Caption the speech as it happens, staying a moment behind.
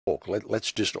talk.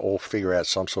 Let's just all figure out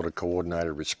some sort of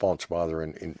coordinated response rather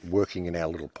than in working in our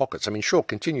little pockets. I mean, sure,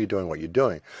 continue doing what you're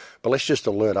doing, but let's just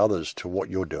alert others to what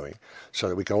you're doing so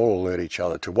that we can all alert each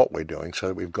other to what we're doing so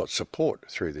that we've got support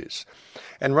through this.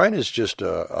 And Raina's just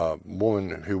a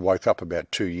woman who woke up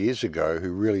about 2 years ago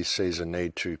who really sees a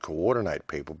need to coordinate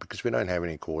people because we don't have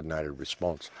any coordinated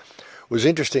response. It was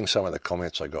interesting some of the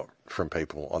comments I got from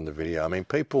people on the video. I mean,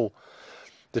 people,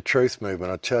 the truth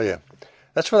movement, I tell you,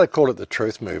 that's why they call it the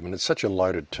truth movement. It's such a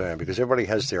loaded term because everybody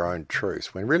has their own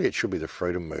truth, when really it should be the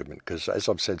freedom movement because, as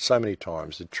I've said so many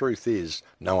times, the truth is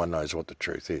no one knows what the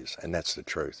truth is, and that's the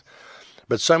truth.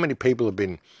 But so many people have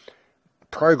been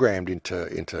programmed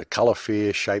into colour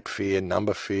fear, shape fear,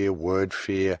 number fear, word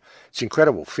fear. It's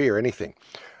incredible, fear anything.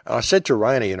 And I said to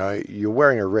Raina, you know, you're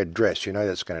wearing a red dress, you know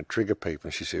that's going to trigger people.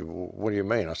 And she said, well, what do you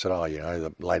mean? I said, oh, you know,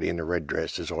 the lady in the red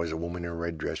dress, there's always a woman in a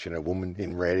red dress, you know, woman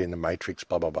in red in the Matrix,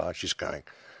 blah, blah, blah. She's going,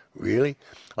 really?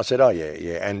 I said, oh, yeah,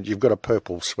 yeah. And you've got a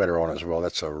purple sweater on as well.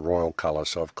 That's a royal colour.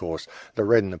 So, of course, the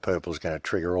red and the purple is going to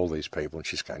trigger all these people. And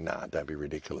she's going, nah, don't be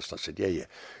ridiculous. And I said, yeah, yeah.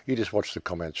 You just watch the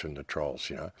comments from the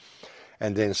trolls, you know.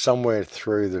 And then somewhere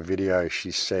through the video, she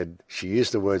said, she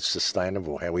used the word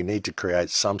sustainable, how we need to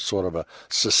create some sort of a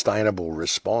sustainable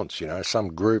response, you know,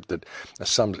 some group that,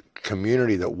 some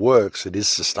community that works, that is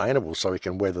sustainable so we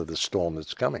can weather the storm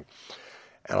that's coming.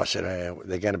 And I said,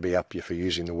 they're going to be up you for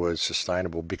using the word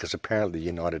sustainable because apparently the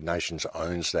United Nations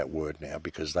owns that word now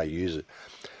because they use it.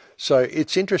 So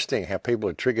it's interesting how people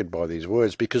are triggered by these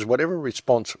words because whatever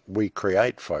response we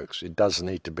create, folks, it does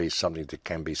need to be something that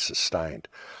can be sustained.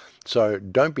 So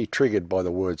don't be triggered by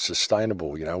the word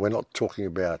sustainable. You know, we're not talking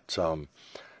about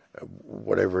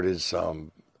whatever it is,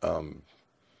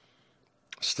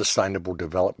 sustainable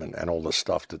development and all the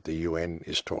stuff that the UN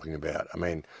is talking about. I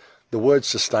mean, the word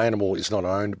sustainable is not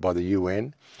owned by the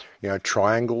UN. You know,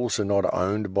 triangles are not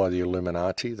owned by the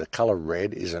Illuminati. The colour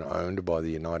red isn't owned by the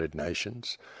United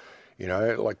Nations. You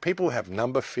know, like people have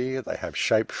number fear, they have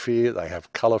shape fear, they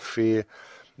have colour fear.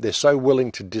 They're so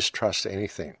willing to distrust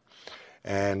anything.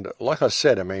 And like I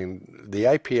said, I mean, the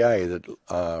APA that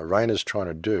Raina's trying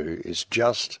to do is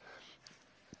just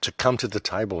to come to the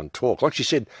table and talk. Like she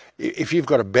said, if you've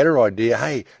got a better idea,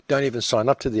 hey, don't even sign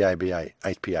up to the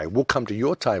APA. We'll come to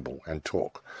your table and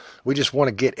talk. We just want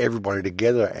to get everybody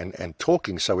together and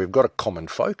talking so we've got a common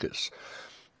focus.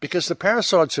 Because the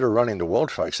parasites that are running the world,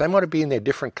 folks, they might be in their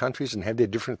different countries and have their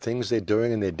different things they're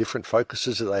doing and their different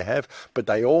focuses that they have, but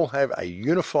they all have a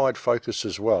unified focus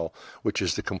as well, which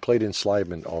is the complete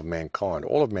enslavement of mankind,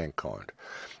 all of mankind.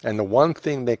 And the one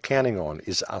thing they're counting on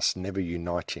is us never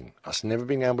uniting, us never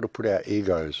being able to put our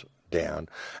egos down,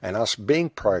 and us being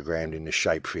programmed into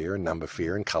shape fear and number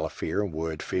fear and colour fear and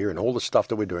word fear and all the stuff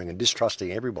that we're doing and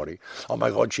distrusting everybody. Oh my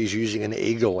God, she's using an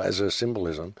eagle as a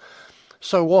symbolism.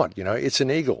 So what? You know, it's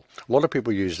an eagle. A lot of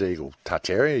people use the eagle.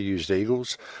 Tartaria used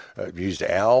eagles, used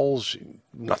owls.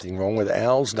 Nothing wrong with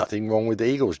owls, nothing wrong with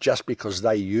eagles. Just because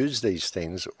they use these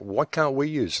things, why can't we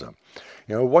use them?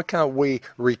 You know, why can't we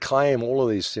reclaim all of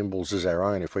these symbols as our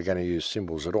own if we're going to use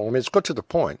symbols at all? I mean, it's got to the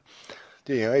point.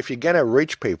 You know, if you're going to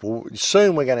reach people,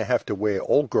 soon we're going to have to wear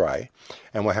all grey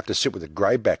and we'll have to sit with a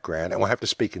grey background and we'll have to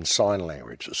speak in sign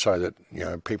language so that, you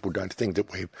know, people don't think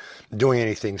that we're doing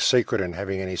anything secret and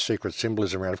having any secret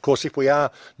symbolism around. Of course, if we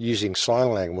are using sign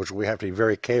language, we have to be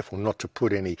very careful not to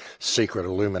put any secret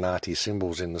Illuminati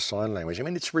symbols in the sign language. I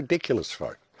mean, it's ridiculous,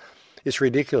 folks. It's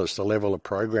ridiculous, the level of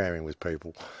programming with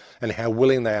people and how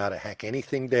willing they are to hack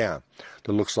anything down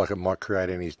that looks like it might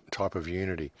create any type of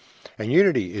unity. And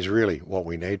unity is really what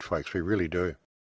we need, folks. We really do.